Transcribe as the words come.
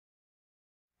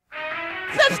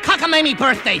This cockamamie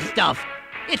birthday stuff.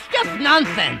 It's just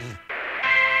nonsense.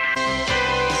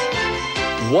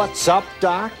 What's up,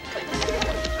 Doc?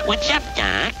 What's up,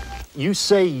 Doc? You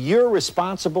say you're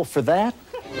responsible for that?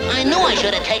 I knew I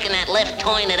should have taken that left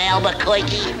turn at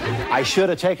Albuquerque. I should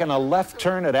have taken a left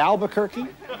turn at Albuquerque?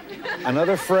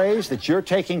 Another phrase that you're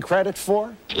taking credit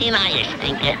for? Ain't I a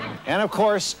stinker? And of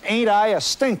course, ain't I a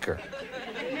stinker?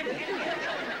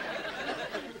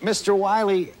 Mr.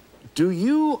 Wiley, do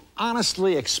you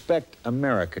honestly expect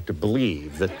America to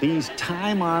believe that these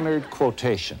time-honored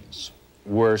quotations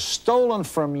were stolen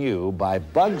from you by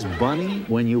Bugs Bunny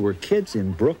when you were kids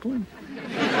in Brooklyn?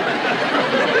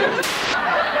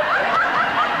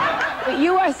 What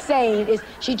you are saying is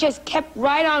she just kept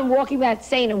right on walking without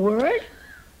saying a word?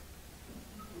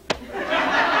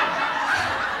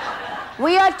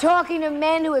 We are talking to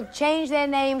men who have changed their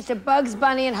names to Bugs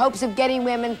Bunny in hopes of getting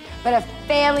women, but are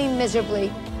failing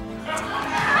miserably.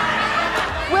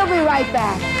 We'll be right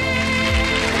back.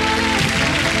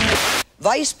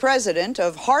 Vice President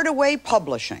of Hardaway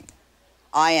Publishing.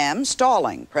 I am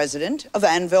Stalling, President of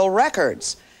Anvil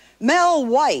Records. Mel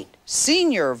White,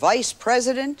 Senior Vice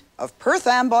President of Perth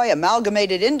Amboy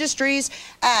Amalgamated Industries,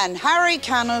 and Harry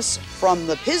Canos from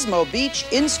the Pismo Beach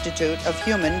Institute of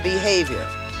Human Behavior.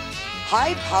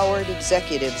 High-powered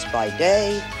executives by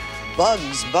day,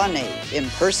 Bugs Bunny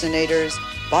impersonators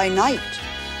by night.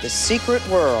 The secret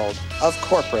world of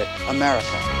corporate America.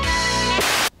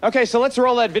 Okay, so let's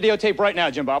roll that videotape right now,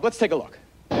 Jim Bob. Let's take a look.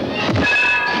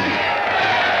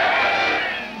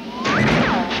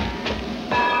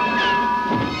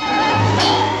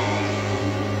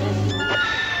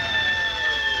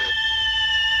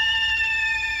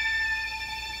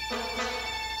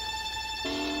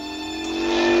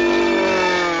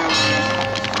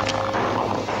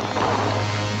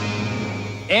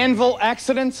 Anvil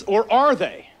accidents, or are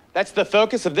they? That's the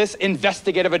focus of this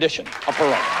investigative edition of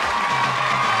Freleng.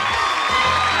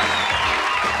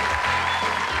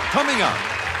 Coming up,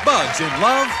 Bugs in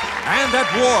Love and at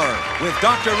War with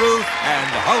Dr. Ruth and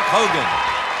Hulk Hogan.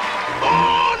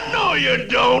 Oh, no you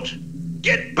don't.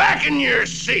 Get back in your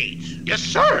seat. Yes,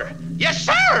 sir. Yes,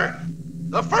 sir.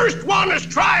 The first one that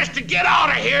tries to get out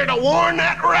of here to warn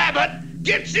that rabbit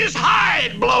gets his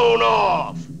hide blown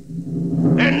off.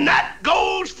 And that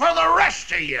goes for the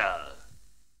rest of you.